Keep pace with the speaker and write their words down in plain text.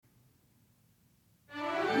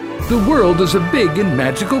The world is a big and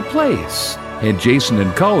magical place, and Jason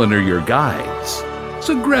and Colin are your guides.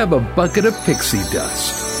 So grab a bucket of pixie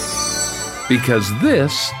dust, because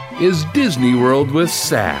this is Disney World with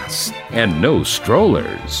sass and no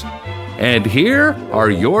strollers. And here are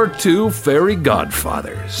your two fairy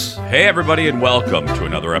godfathers. Hey everybody, and welcome to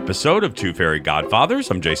another episode of Two Fairy Godfathers.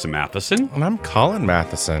 I'm Jason Matheson. And I'm Colin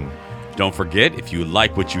Matheson. Don't forget, if you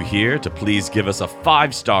like what you hear, to please give us a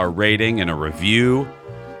 5-star rating and a review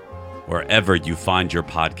wherever you find your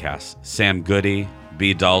podcasts. Sam Goody,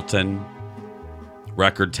 B. Dalton,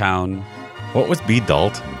 Record Town. What was B.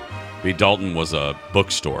 Dalton? B. Dalton was a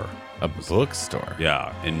bookstore. A bookstore?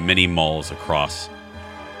 Yeah, in many malls across,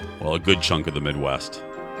 well, a good chunk of the Midwest.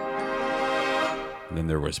 And then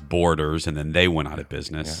there was Borders, and then they went out of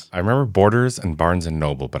business. Yeah. I remember Borders and Barnes &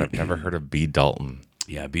 Noble, but I've never heard of B. Dalton.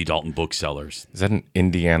 Yeah, B. Dalton Booksellers. Is that an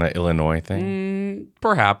Indiana, Illinois thing?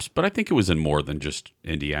 Perhaps, but I think it was in more than just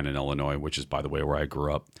Indiana and Illinois, which is, by the way, where I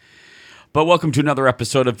grew up. But welcome to another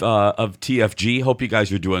episode of TFG. Hope you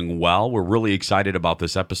guys are doing well. We're really excited about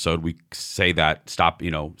this episode. We say that, stop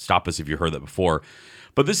us if you heard that before.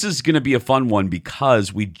 But this is going to be a fun one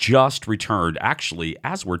because we just returned. Actually,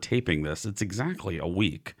 as we're taping this, it's exactly a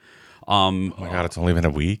week. Oh my God, it's only been a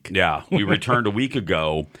week? Yeah, we returned a week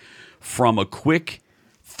ago from a quick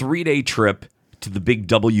 3-day trip to the big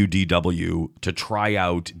WDW to try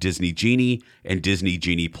out Disney Genie and Disney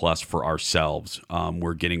Genie Plus for ourselves.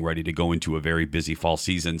 We're getting ready to go into a very busy fall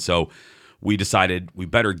season, so we decided we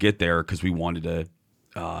better get there because we wanted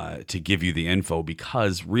to give you the info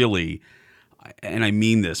because really, and I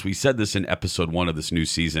mean this, we said this in episode 1 of this new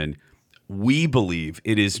season, we believe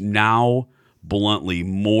it is now bluntly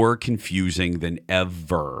more confusing than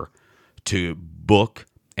ever to book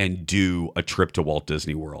and do a trip to Walt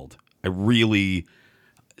Disney World. I really,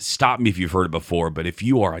 stop me if you've heard it before, but if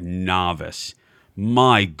you are a novice,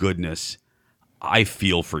 my goodness, I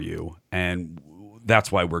feel for you. And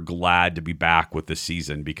that's why we're glad to be back with this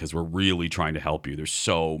season because we're really trying to help you. There's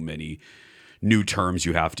so many new terms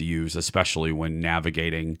you have to use, especially when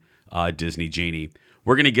navigating Disney Genie.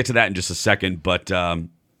 We're going to get to that in just a second, but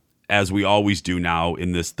as we always do now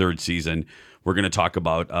in this third season, we're going to talk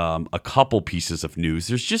about a couple pieces of news.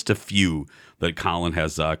 There's just a few that Colin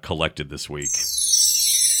has collected this week.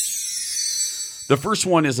 The first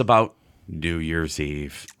one is about New Year's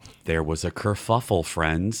Eve. There was a kerfuffle,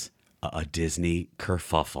 friends. A Disney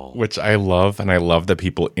kerfuffle. Which I love, and I love that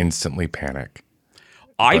people instantly panic.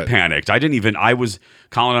 I panicked.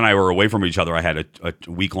 Colin and I were away from each other. I had a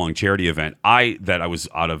week-long charity event. I was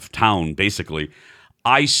out of town, basically.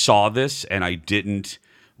 I saw this, and I didn't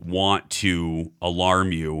want to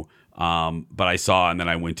alarm you, but I saw and then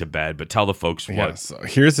I went to bed. But tell the folks what. Yeah, so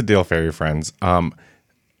here's the deal, fairy friends.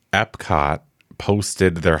 Epcot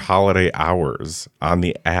posted their holiday hours on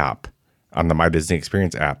the app, on the My Disney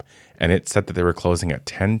Experience app, and it said that they were closing at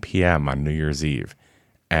 10 p.m. on New Year's Eve.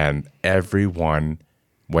 And everyone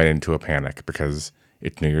went into a panic because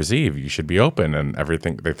it's New Year's Eve. You should be open, and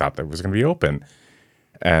everything they thought that was going to be open.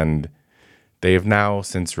 And they have now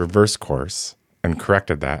since reversed course and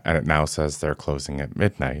corrected that, and it now says they're closing at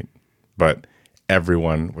midnight. But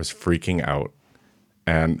everyone was freaking out.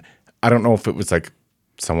 And I don't know if it was like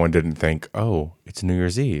someone didn't think, oh, it's New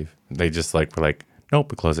Year's Eve. They just were like,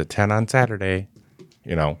 nope, we close at 10 on Saturday.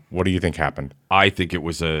 What do you think happened? I think it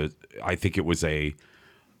was a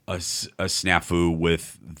snafu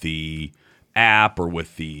with the app or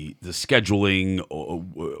with the scheduling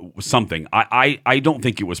or something. I don't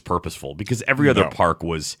think it was purposeful because every other park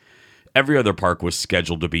was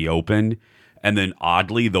scheduled to be open, and then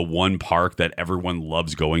oddly the one park that everyone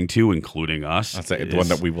loves going to, including us, that's the one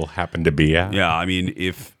that we will happen to be at. Yeah, I mean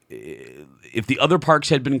if the other parks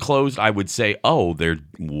had been closed, I would say, oh, they're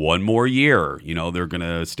one more year. They're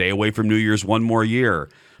gonna stay away from New Year's one more year.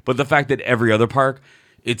 But the fact that every other park,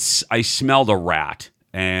 I smelled a rat.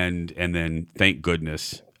 And then, thank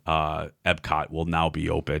goodness, Epcot will now be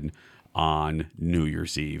open on New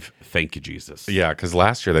Year's Eve. Thank you, Jesus. Yeah, because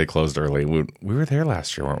last year they closed early. We were there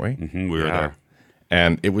last year, weren't we? Mm-hmm, we were there.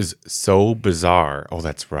 And it was so bizarre. Oh,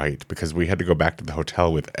 that's right, because we had to go back to the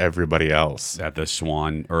hotel with everybody else. At the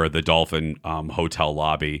Swan, or the Dolphin hotel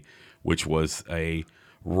lobby, which was a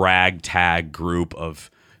ragtag group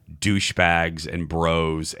of douchebags and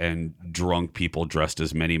bros and drunk people dressed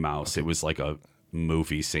as Minnie Mouse. It was like a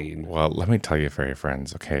movie scene. Well, let me tell you, fairy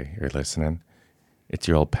friends, okay, you're listening. It's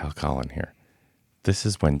your old pal Colin here. This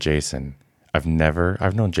is when Jason, I've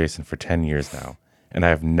known Jason for 10 years now, and I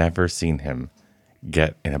have never seen him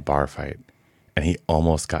get in a bar fight. And he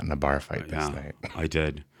almost got in a bar fight this night. I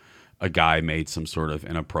did. A guy made some sort of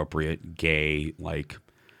inappropriate gay,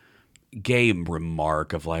 gay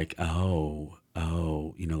remark of like, oh,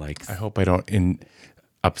 like I hope I don't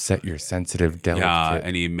upset your sensitive, delicate. yeah.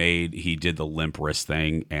 And he did the limp wrist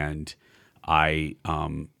thing, and I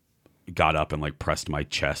got up and like pressed my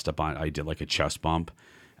chest up on. I did like a chest bump,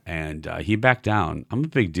 and he backed down. I'm a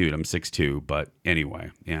big dude. I'm 6'2", but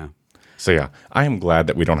anyway, yeah. So yeah, I am glad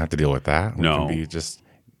that we don't have to deal with that. We No. can be just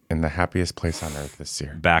in the happiest place on earth this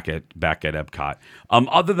year. Back at Epcot.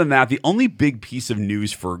 Other than that, the only big piece of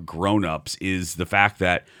news for grown-ups is the fact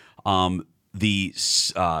that the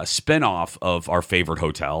spinoff of our favorite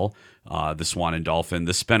hotel, the Swan and Dolphin,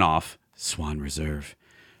 the spinoff, Swan Reserve,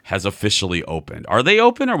 has officially opened. Are they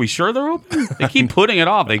open? Are we sure they're open? They keep putting it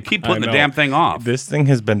off. They keep putting the know. damn thing off. This thing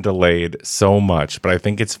has been delayed so much, but I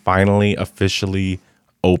think it's finally officially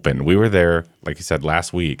open. We were there, like you said,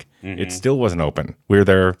 last week. It still wasn't open. We were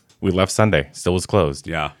there. We left Sunday. Still was closed.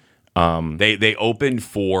 Yeah. They opened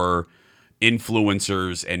for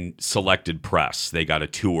influencers and selected press. They got a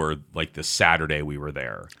tour like the Saturday we were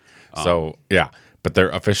there. So yeah, but they're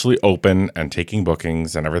officially open and taking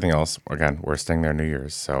bookings and everything else. Again, we're staying there New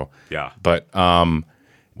Year's. So Yeah. but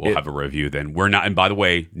We'll have a review then. We're not, and by the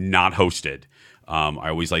way, not hosted. I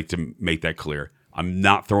always like to make that clear. I'm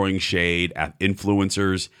not throwing shade at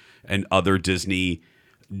influencers and other Disney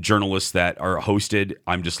journalists that are hosted.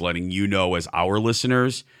 I'm just letting you know, as our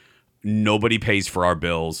listeners, nobody pays for our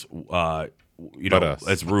bills. But us.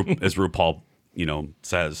 As RuPaul,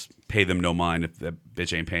 says, pay them no mind if the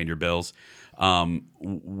bitch ain't paying your bills.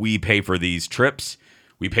 We pay for these trips.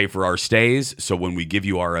 We pay for our stays. So when we give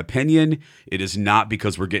you our opinion, it is not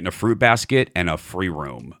because we're getting a fruit basket and a free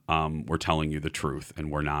room. We're telling you the truth,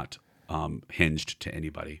 and we're not hinged to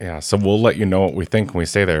anybody. yeah, so we'll let you know what we think when we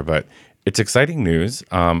stay there. But it's exciting news.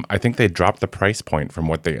 I think they dropped the price point from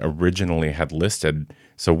what they originally had listed.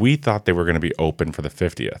 So we thought they were going to be open for the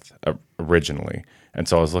 50th originally. And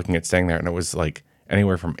so I was looking at staying there, and it was like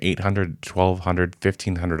anywhere from $800, $1,200,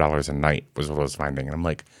 $1,500 a night was what I was finding. And I'm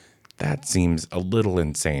like, that seems a little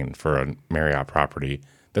insane for a Marriott property.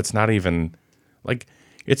 That's not even like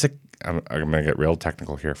I'm going to get real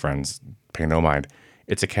technical here, friends. Pay no mind.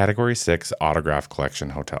 It's a Category 6 Autograph Collection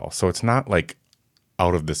hotel. So it's not like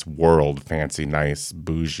out of this world, fancy, nice,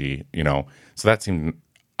 bougie, So that seemed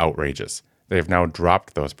outrageous. They have now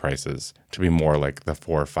dropped those prices to be more like the $400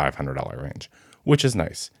 or $500 range, which is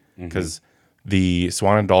nice because the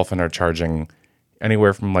Swan and Dolphin are charging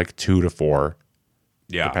anywhere from like $2 to $4,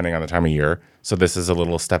 depending on the time of year. So this is a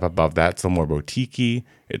little step above that. It's a little more boutique-y.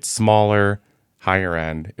 It's smaller, higher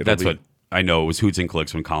end. That's what I know. It was Hoots and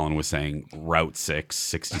Clicks when Colin was saying Route 6,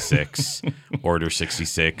 66, Order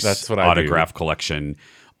 66. That's what I Autograph Collection.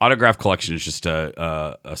 Autograph Collection is just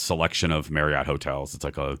a selection of Marriott hotels. It's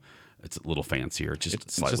a little fancier. It's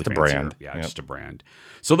slightly just a fancier. brand. Yeah, Yep. just a brand.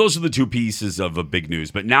 So those are the two pieces of a big news.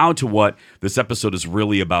 But now to what this episode is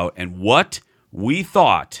really about and what we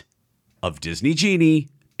thought of Disney Genie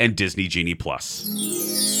and Disney Genie Plus.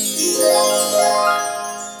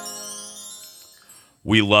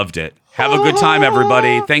 We loved it. Have a good time,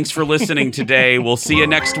 everybody. Thanks for listening today. We'll see you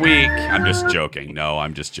next week. I'm just joking. No,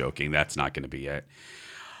 I'm just joking. That's not going to be it.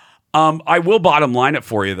 I will bottom line it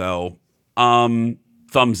for you, though.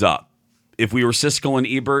 Thumbs up. If we were Siskel and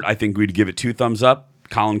Ebert, I think we'd give it 2 thumbs up.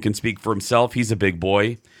 Colin can speak for himself. He's a big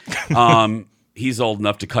boy. He's old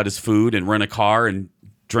enough to cut his food and rent a car and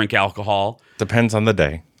drink alcohol. Depends on the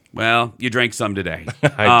day. Well, you drank some today.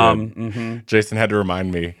 I did. Jason had to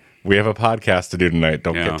remind me, we have a podcast to do tonight.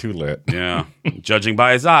 Don't get too lit. Yeah. Judging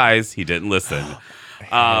by his eyes, he didn't listen.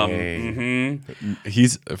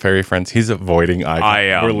 He's fairy friends. He's avoiding eye contact. I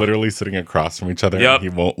am. We're literally sitting across from each other. Yep. And he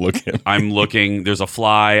won't look at me. I'm looking. There's a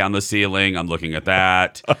fly on the ceiling. I'm looking at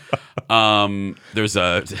that. There's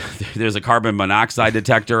a carbon monoxide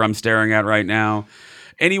detector I'm staring at right now.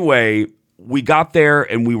 Anyway, we got there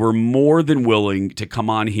and we were more than willing to come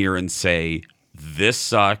on here and say, this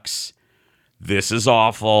sucks. This is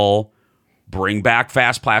awful. Bring back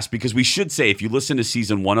Fast Pass, because we should say, if you listen to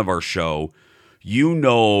season 1 of our show, you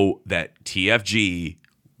know that TFG,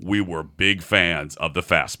 we were big fans of the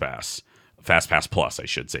Fast Pass Plus, I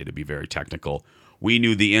should say, to be very technical. We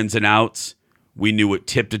knew the ins and outs. We knew it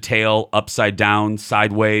tip to tail, upside down,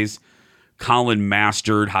 sideways. Colin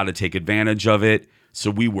mastered how to take advantage of it,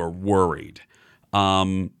 so we were worried.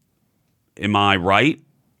 Am I right?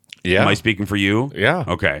 Yeah. Am I speaking for you? Yeah.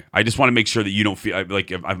 Okay. I just want to make sure that you don't feel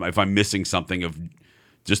like if I'm missing something of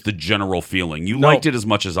just the general feeling. You liked it as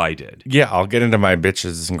much as I did. Yeah, I'll get into my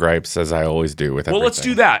bitches and gripes as I always do with everything. Well, let's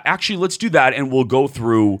do that. Actually, let's do that, and we'll go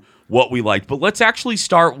through what we liked. But let's actually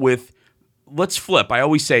start with let's flip. I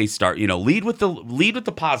always say lead with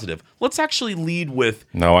the positive. Let's actually lead with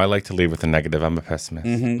No, I like to lead with the negative. I'm a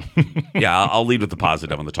pessimist. yeah, I'll lead with the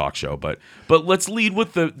positive on the talk show, but let's lead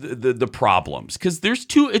with the problems, because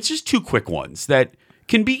it's just two quick ones that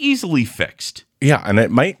can be easily fixed. Yeah, and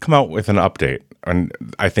it might come out with an update. And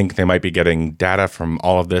I think they might be getting data from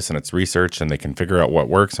all of this and its research, and they can figure out what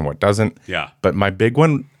works and what doesn't. Yeah. But my big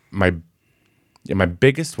one, my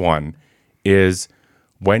biggest one is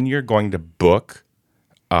when you're going to book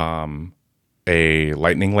a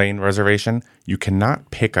Lightning Lane reservation, you cannot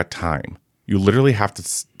pick a time. You literally have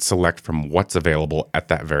to select from what's available at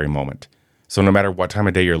that very moment. So no matter what time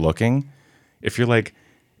of day you're looking, if you're like,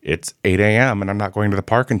 it's 8 a.m. and I'm not going to the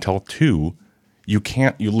park until 2, you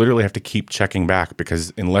literally have to keep checking back,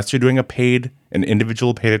 because unless you're doing an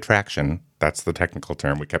individual paid attraction, that's the technical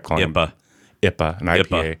term. We kept calling IPA. IPA, an IPA.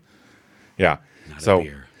 IPA. Yeah. Not a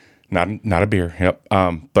beer. Not a beer. Yep.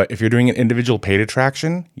 But if you're doing an individual paid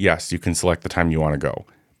attraction, yes, you can select the time you want to go.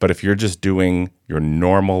 But if you're just doing your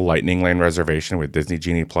normal Lightning Lane reservation with Disney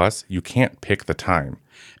Genie Plus, you can't pick the time.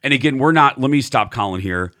 And again, let me stop Colin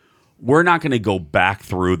here. We're not going to go back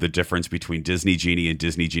through the difference between Disney Genie and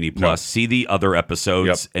Disney Genie Plus. No. See the other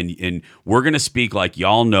episodes, and we're going to speak like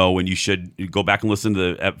y'all know, and you should go back and listen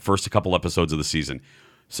to the first couple episodes of the season.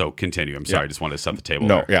 So continue. I'm sorry. I just wanted to set the table.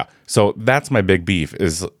 No, there. Yeah. So that's my big beef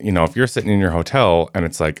is, if you're sitting in your hotel and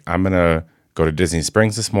it's like, I'm going to go to Disney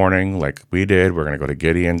Springs this morning like we did. We're going to go to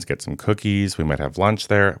Gideon's, get some cookies. We might have lunch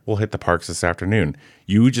there. We'll hit the parks this afternoon.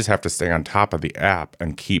 You just have to stay on top of the app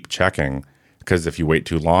and keep checking, because if you wait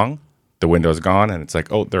too long, the window's gone and it's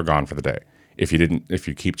like, oh, they're gone for the day. If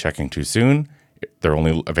you keep checking too soon, they're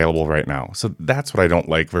only available right now. So that's what I don't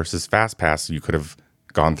like versus FastPass. You could have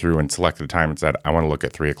gone through and selected a time and said, I want to look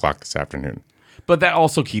at 3:00 this afternoon. But that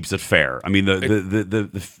also keeps it fair. I mean,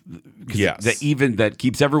 yes, that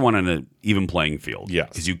keeps everyone on an even playing field. Yes,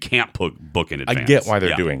 because you can't book in advance. I get why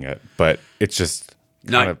they're doing it, but it's just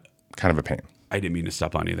kind of a pain. I didn't mean to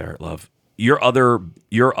step on you there, love. Your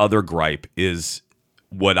other gripe is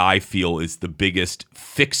what I feel is the biggest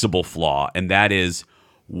fixable flaw, and that is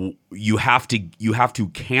you have to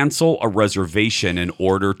cancel a reservation in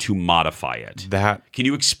order to modify it. Can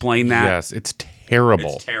you explain that? Yes, it's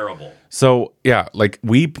terrible. It's terrible. So yeah, like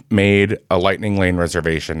we made a Lightning Lane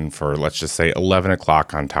reservation for, let's just say,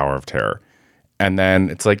 11:00 on Tower of Terror. And then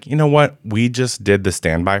it's like, you know what? We just did the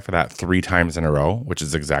standby for that 3 times in a row, which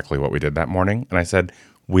is exactly what we did that morning. And I said,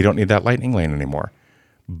 we don't need that Lightning Lane anymore.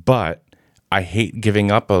 But I hate giving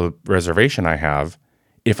up a reservation I have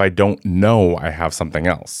if I don't know I have something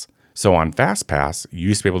else. So on FastPass, you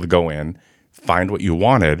used to be able to go in, find what you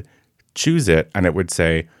wanted, choose it, and it would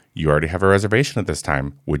say, you already have a reservation at this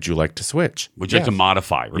time. Would you like to switch? Would you like to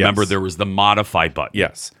modify? Remember, there was the modify button.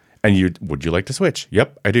 Yes. And would you like to switch?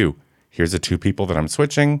 Yep, I do. Here's the 2 people that I'm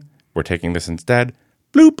switching. We're taking this instead.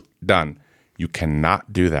 Bloop, done. You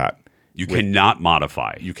cannot do that. You cannot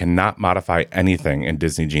modify. You cannot modify anything in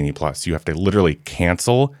Disney Genie Plus. You have to literally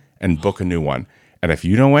cancel and book a new one. And if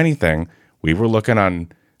you know anything, we were looking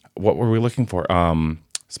on, what were we looking for?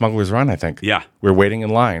 Smuggler's Run, I think. Yeah. We were waiting in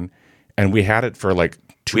line, and we had it for like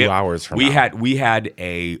 2 hours from now. We had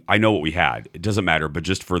I know what we had. It doesn't matter, but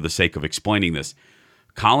just for the sake of explaining this,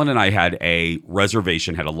 Colin and I had a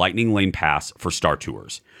reservation, had a Lightning Lane pass for Star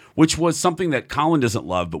Tours, which was something that Colin doesn't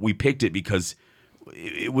love, but we picked it because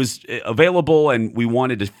it was available and we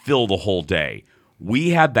wanted to fill the whole day. We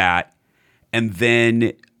had that, and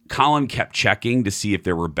then Colin kept checking to see if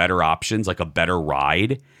there were better options, like a better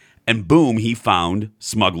ride. And boom, he found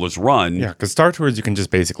Smuggler's Run. Yeah, because Star Tours, you can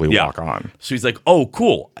just basically walk on. So he's like, oh,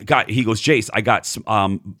 cool. He goes, Jace, I got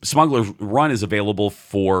Smuggler's Run is available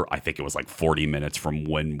for, I think it was like 40 minutes from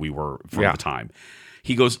when we were, from the time.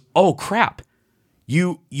 He goes, oh, crap.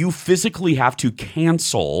 You physically have to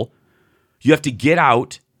cancel. You have to get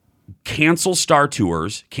out, cancel Star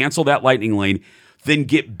Tours, cancel that Lightning Lane, then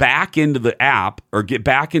get back into the app or get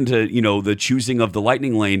back into, the choosing of the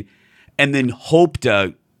Lightning Lane, and then hope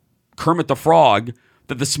to Kermit the Frog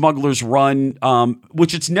that the Smuggler's Run,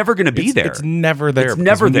 which it's never going to be there. It's never there. It's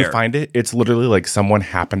never when there. You find it, it's literally like someone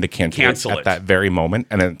happened to cancel it at that very moment,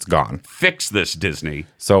 and it's gone. Fix this, Disney.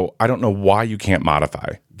 So I don't know why you can't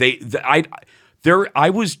modify. I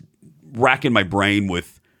was racking my brain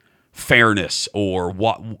with fairness or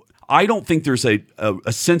what. I don't think there's a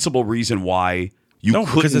sensible reason why you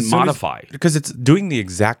couldn't modify. Because it's doing the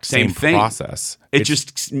exact same thing. Process. It's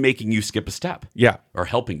just making you skip a step. Yeah. Or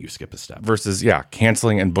helping you skip a step. Versus,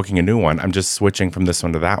 canceling and booking a new one. I'm just switching from this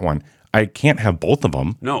one to that one. I can't have both of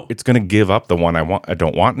them. No. It's going to give up the one I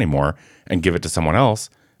don't want anymore and give it to someone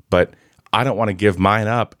else. But I don't want to give mine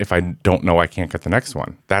up if I don't know I can't get the next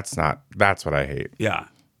one. That's what I hate. Yeah.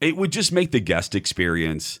 It would just make the guest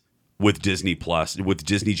experience with Disney Plus, with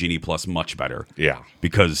Disney Genie Plus much better. Yeah.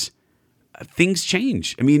 Because things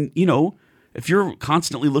change. I mean, you know, if you're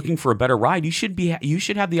constantly looking for a better ride, you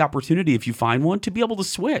should have the opportunity, if you find one, to be able to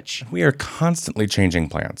switch. We are constantly changing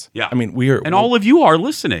plans. Yeah. I mean, all of you are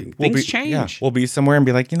listening. Things change. Yeah, we'll be somewhere and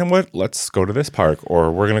be like, you know what? Let's go to this park,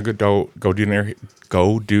 or we're gonna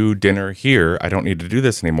go do dinner here. I don't need to do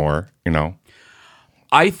this anymore. You know.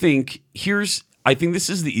 I think this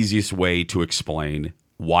is the easiest way to explain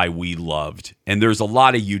why we loved. And there's a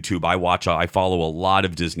lot of YouTube I follow a lot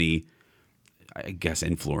of Disney, I guess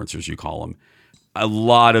influencers you call them. A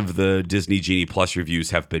lot of the Disney Genie Plus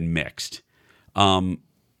reviews have been mixed.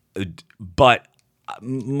 But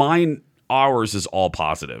ours is all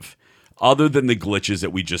positive. Other than the glitches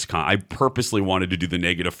that we just I purposely wanted to do the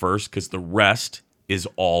negative first because the rest is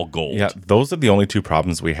all gold. Yeah, those are the only two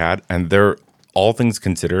problems we had, and they're, all things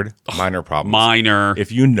considered, minor problems. Minor.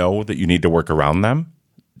 If you know that you need to work around them,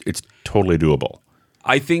 it's totally doable.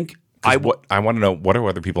 I think I want to know, what do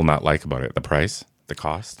other people not like about it? The price? The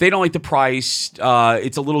cost? They don't like the price.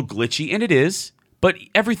 It's a little glitchy, and it is, but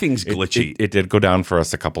everything's glitchy. It did go down for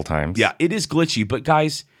us a couple times. Yeah, it is glitchy, but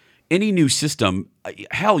guys, any new system,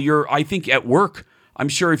 hell, I think at work, I'm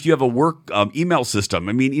sure if you have a work email system,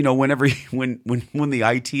 I mean, you know, when the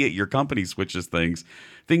IT at your company switches things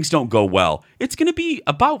don't go well. It's going to be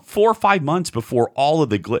about 4 or 5 months before all of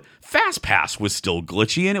the FastPass was still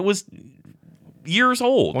glitchy, and it was years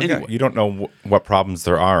old. Well, anyway. Yeah, you don't know what problems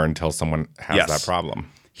there are until someone has that problem.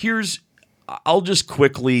 I'll just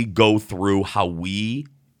quickly go through how we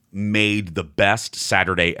made the best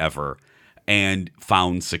Saturday ever and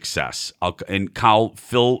found success. And Kyle,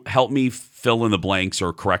 help me fill in the blanks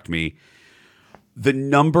or correct me. The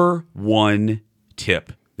number one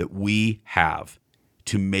tip that we have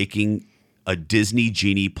to making a Disney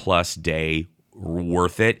Genie Plus day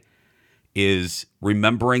worth it is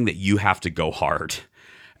remembering that you have to go hard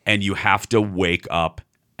and you have to wake up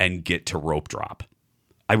and get to rope drop.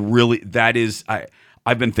 I've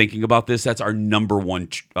been thinking about this. That's our number one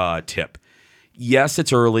tip. Yes,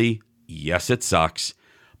 it's early. Yes, it sucks.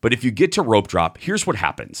 But if you get to rope drop, here's what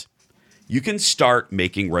happens. You can start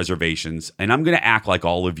making reservations, and I'm going to act like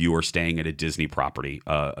all of you are staying at a Disney property,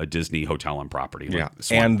 a Disney hotel and property. Yeah,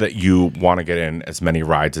 and that you want to get in as many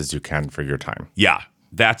rides as you can for your time. Yeah,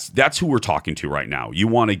 that's who we're talking to right now. You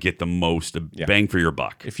want to get the most bang for your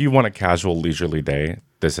buck. If you want a casual, leisurely day,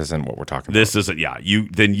 this isn't what we're talking about. This isn't,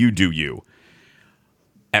 then you do you.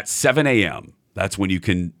 At 7 a.m., that's when you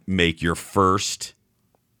can make your first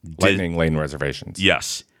Lightning Lane reservations.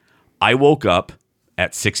 Yes. I woke up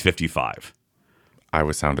at 6:55. I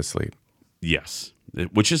was sound asleep. Yes.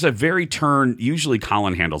 Which is a very usually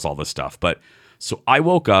Colin handles all this stuff. But so I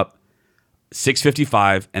woke up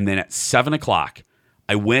 6:55, and then at 7 o'clock,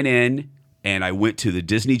 I went in and I went to the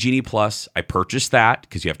Disney Genie Plus. I purchased that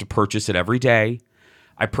because you have to purchase it every day.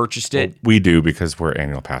 I purchased it. Well, we do because we're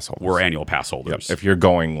annual pass holders. We're annual pass holders. Yep. If you're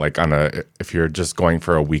going if you're just going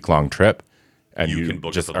for a week-long trip and you can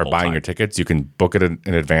book just it for the are whole buying time. your tickets, you can book it in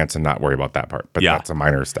advance and not worry about that part. But that's a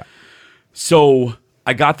minor step. So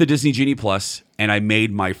I got the Disney Genie Plus, and I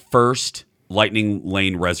made my first Lightning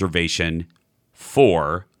Lane reservation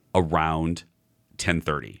for around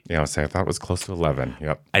 10:30. Yeah, I thought it was close to 11.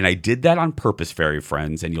 Yep. And I did that on purpose, fairy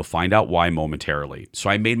friends, and you'll find out why momentarily. So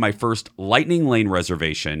I made my first Lightning Lane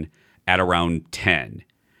reservation at around 10.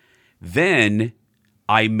 Then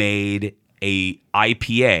I made a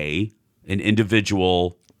IPA, an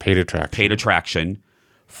individual paid attraction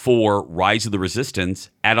for Rise of the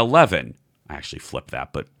Resistance at 11. I actually flipped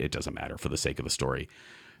that, but it doesn't matter for the sake of the story.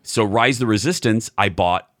 So Rise of the Resistance, I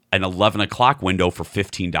bought an 11 o'clock window for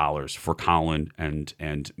 $15 for Colin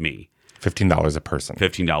and me. $15 a person.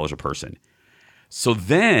 $15 a person. So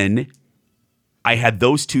then I had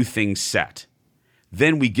those two things set.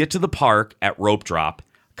 Then we get to the park at rope drop.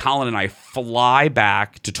 Colin and I fly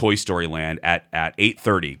back to Toy Story Land at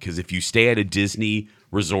 8:30 because if you stay at a Disney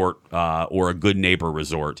resort or a Good Neighbor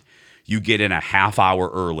resort, you get in a half hour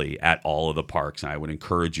early at all of the parks, and I would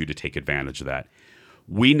encourage you to take advantage of that.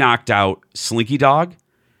 We knocked out Slinky Dog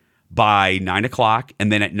by 9 o'clock,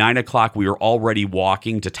 and then at 9 o'clock, we were already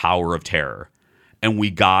walking to Tower of Terror, and we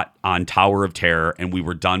got on Tower of Terror, and we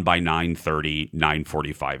were done by 9:30,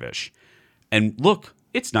 9:45-ish. And look,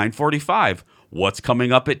 it's 9:45. What's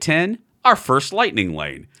coming up at 10? Our first Lightning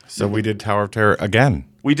Lane. So we did Tower of Terror again.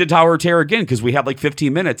 We did Tower of Terror again because we had like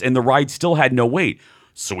 15 minutes, and the ride still had no wait.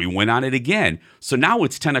 So we went on it again. So now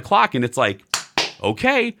it's 10 o'clock, and it's like,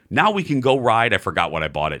 okay, now we can go ride. I forgot what I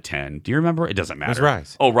bought at 10. Do you remember? It doesn't matter. It was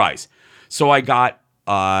Rise. Oh, Rise. So I got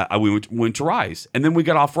we went to Rise, and then we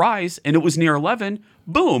got off Rise, and it was near 11.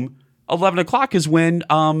 Boom, 11 o'clock is when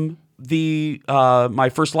my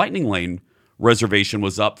first Lightning Lane reservation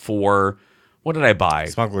was up for, what did I buy?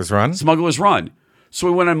 Smuggler's Run. Smuggler's Run. So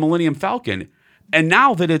we went on Millennium Falcon, and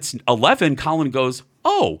now that it's 11, Colin goes,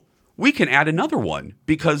 oh, we can add another one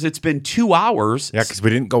because it's been 2 hours. Yeah, because we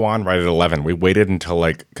didn't go on right at 11. We waited until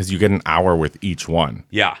because you get an hour with each one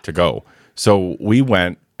to go. So we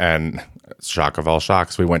went, and shock of all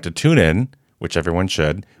shocks, we went to Tune In, which everyone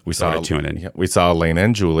should. We saw Tune In. We saw Elena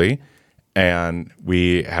and Julie, and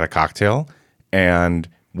we had a cocktail, and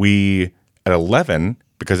we, at 11,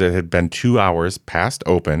 because it had been 2 hours past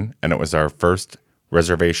open, and it was our first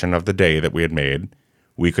reservation of the day that we had made,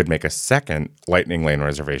 we could make a second Lightning Lane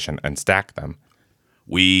reservation and stack them.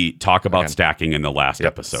 We talk about stacking in the last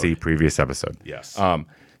episode. See previous episode. Yes.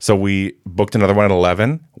 So we booked another one at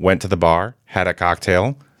 11, went to the bar, had a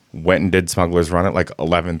cocktail, went and did Smuggler's Run at like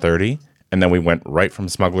 11:30, and then we went right from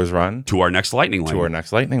Smuggler's Run to our next Lightning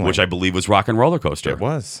Lane. Which I believe was Rock and Roller Coaster. It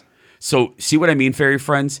was. So see what I mean, fairy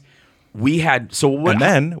friends?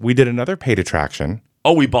 Then we did another paid attraction.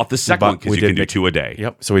 Oh, we bought the second one because you can do 2 a day.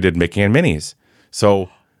 Yep. So we did Mickey and Minnie's. So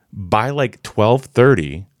by like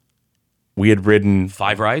 12:30, we had ridden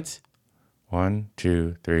 5 rides? 1,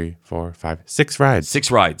 2, 3, 4, 5, 6 rides.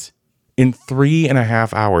 6 rides. In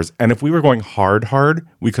 3.5 hours. And if we were going hard,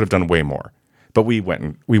 we could have done way more. But we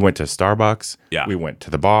went to Starbucks. Yeah. We went to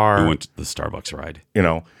the bar. We went to the Starbucks ride.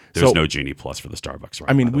 There's no Genie Plus for the Starbucks ride.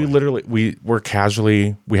 I mean, we were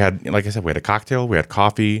casually, we had, like I said, we had a cocktail, we had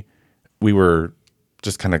coffee. We were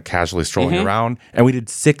just kind of casually strolling around, and we did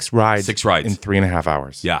 6 rides. 6 rides in 3.5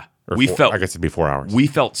 hours. Yeah. I guess it'd be 4 hours. We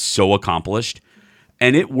felt so accomplished,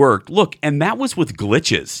 and it worked. Look, and that was with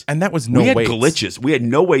glitches. And that was no We weights. had glitches. We had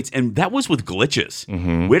no weights, and that was with glitches.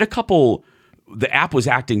 Mm-hmm. We had a couple, the app was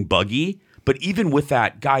acting buggy, but even with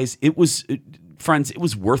that, guys, it was, friends, it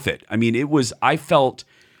was worth it. I mean, I felt,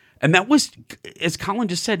 and that was, as Colin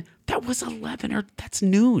just said, that was 11 or that's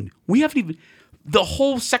noon. We haven't even, the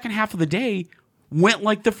whole second half of the day went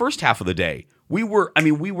like the first half of the day. We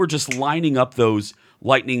were just lining up those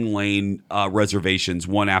Lightning Lane reservations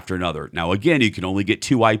one after another. Now, again, you can only get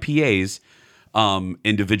 2 IPAs,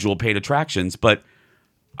 individual paid attractions, but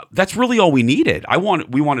that's really all we needed.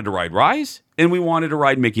 We wanted to ride Rise, and we wanted to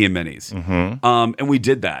ride Mickey and Minnie's. Mm-hmm. And we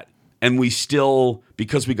did that. And we still,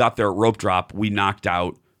 because we got there at Rope Drop, we knocked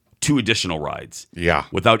out 2 additional rides. Yeah.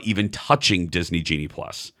 Without even touching Disney Genie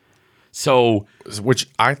Plus. So, which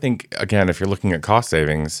I think, again, if you're looking at cost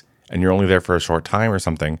savings and you're only there for a short time or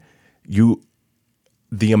something,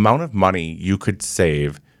 the amount of money you could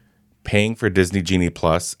save paying for Disney Genie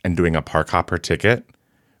Plus and doing a park hopper ticket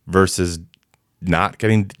versus not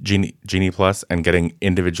getting Genie Plus and getting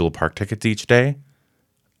individual park tickets each day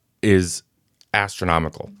is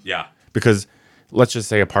astronomical. yeah. Because let's just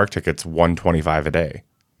say a park ticket's $125 a day.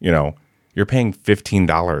 You're paying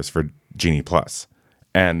 $15 for Genie Plus.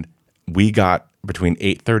 And we got between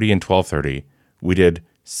 8:30 and 12:30, we did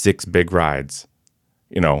 6 big rides.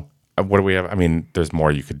 What do we have? I mean, there's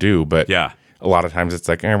more you could do, but Yeah. a lot of times it's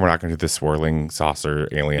like, we're not going to do the swirling saucer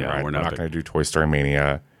alien ride. We're not going to do Toy Story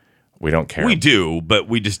Mania. We don't care. We do, but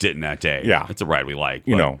we just didn't that day. Yeah. It's a ride we like.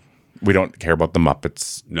 We don't care about the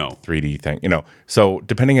Muppets No. 3D thing. So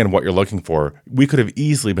depending on what you're looking for, we could have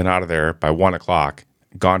easily been out of there by 1 o'clock,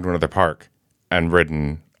 gone to another park, and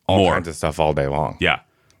ridden all kinds of stuff all day long. Yeah.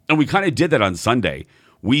 And we kind of did that on Sunday.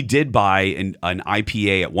 We did buy an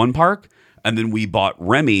IPA at one park, and then we bought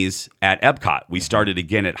Remy's at Epcot. We started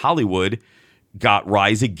again at Hollywood, got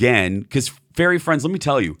Rise again. Because, fairy friends, let me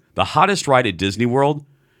tell you, the hottest ride at Disney World,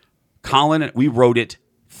 Colin, we rode it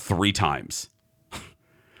 3 times.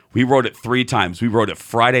 We rode it 3 times. We rode it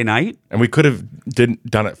Friday night. And we could have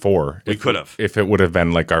done it 4. We could have. If it would have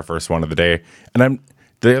been like our first one of the day. And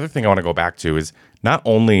the other thing I want to go back to is not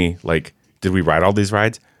only like did we ride all these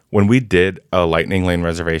rides, when we did a Lightning Lane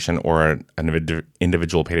reservation or an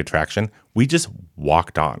individual paid attraction, we just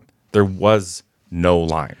walked on. There was no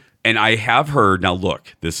line. And I have heard, now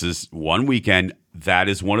look, this is one weekend. That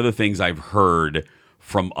is one of the things I've heard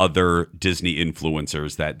from other Disney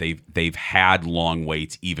influencers, that they've had long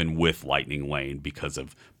waits even with Lightning Lane because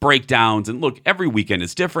of breakdowns. And look, every weekend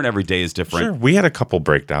is different. Every day is different. Sure, we had a couple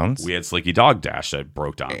breakdowns. We had Slinky Dog Dash that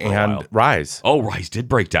broke down for a and while. Rise. Oh, Rise did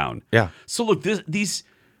break down. Yeah. So look,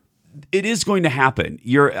 it is going to happen.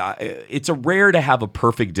 It's a rare to have a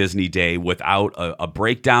perfect Disney day without a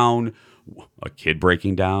breakdown, a kid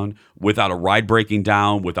breaking down, without a ride breaking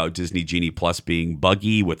down, without Disney Genie Plus being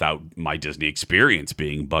buggy, without my Disney experience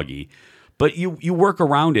being buggy. But you work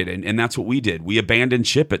around it, and that's what we did. We abandoned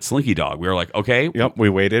ship at Slinky Dog. We were like, okay. Yep, we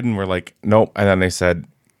waited and we're like, nope. And then they said,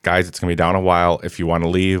 guys, it's going to be down a while. If you want to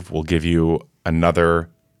leave, we'll give you another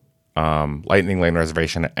Lightning Lane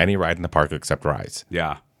reservation at any ride in the park except Rise.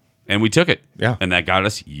 Yeah. And we took it. Yeah. And that got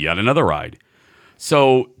us yet another ride.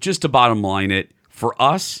 So just to bottom line it, for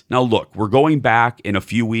us, now look, we're going back in a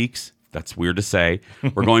few weeks. That's weird to say.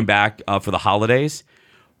 We're going back for the holidays.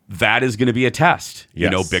 That is going to be a test. Yes. You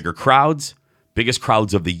know, bigger crowds, biggest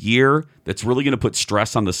crowds of the year. That's really going to put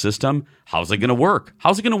stress on the system. How's it going to work?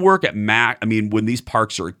 How's it going to work at when these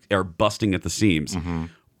parks are busting at the seams? Mm-hmm.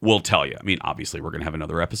 We'll tell you. I mean, obviously, we're going to have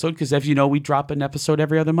another episode because, as you know, we drop an episode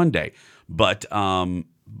every other Monday. But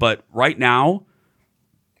right now,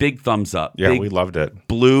 big thumbs up. Yeah, we loved it.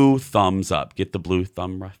 Blue thumbs up. Get the blue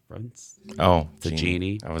thumb reference? Oh, the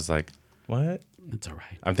genie. I was like, what? It's all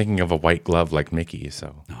right. I'm thinking of a white glove like Mickey.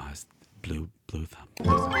 So no, it's blue thumb.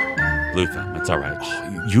 Blue thumb. It's all right.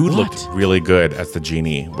 Oh, you looked really good as the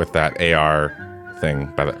genie with that AR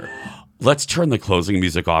thing. Let's turn the closing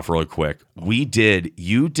music off real quick. You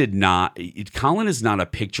did not. Colin is not a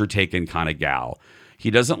picture taken kind of gal. He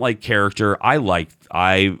doesn't like character. I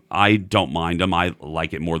don't mind him. I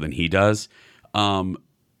like it more than he does.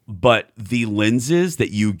 But the lenses that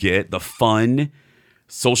you get, the fun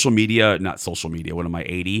not social media, what am I,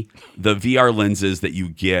 80? The VR lenses that you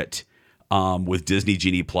get with Disney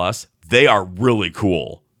Genie Plus, they are really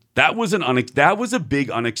cool. That was a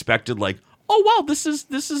big unexpected, like, oh wow, this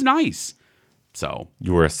is nice. So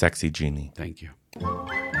you were a sexy genie. Thank you.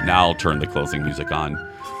 Now I'll turn the closing music on.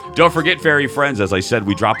 Don't forget, fairy friends, as I said,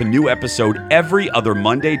 we drop a new episode every other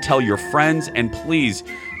Monday. Tell your friends, and please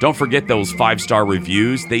don't forget those 5-star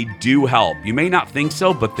reviews. They do help. You may not think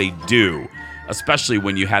so, but they do. Especially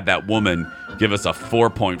when you had that woman give us a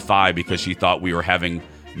 4.5 because she thought we were having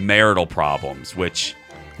marital problems, which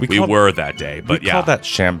we were that day. But we call that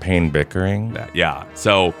champagne bickering. Yeah.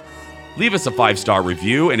 So leave us a 5-star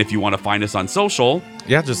review, and if you want to find us on social,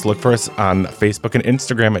 just look for us on Facebook and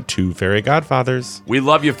Instagram at 2 Fairy Godfathers. We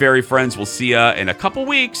love you, fairy friends. We'll see you in a couple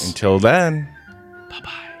weeks. Until then,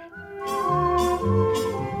 bye-bye.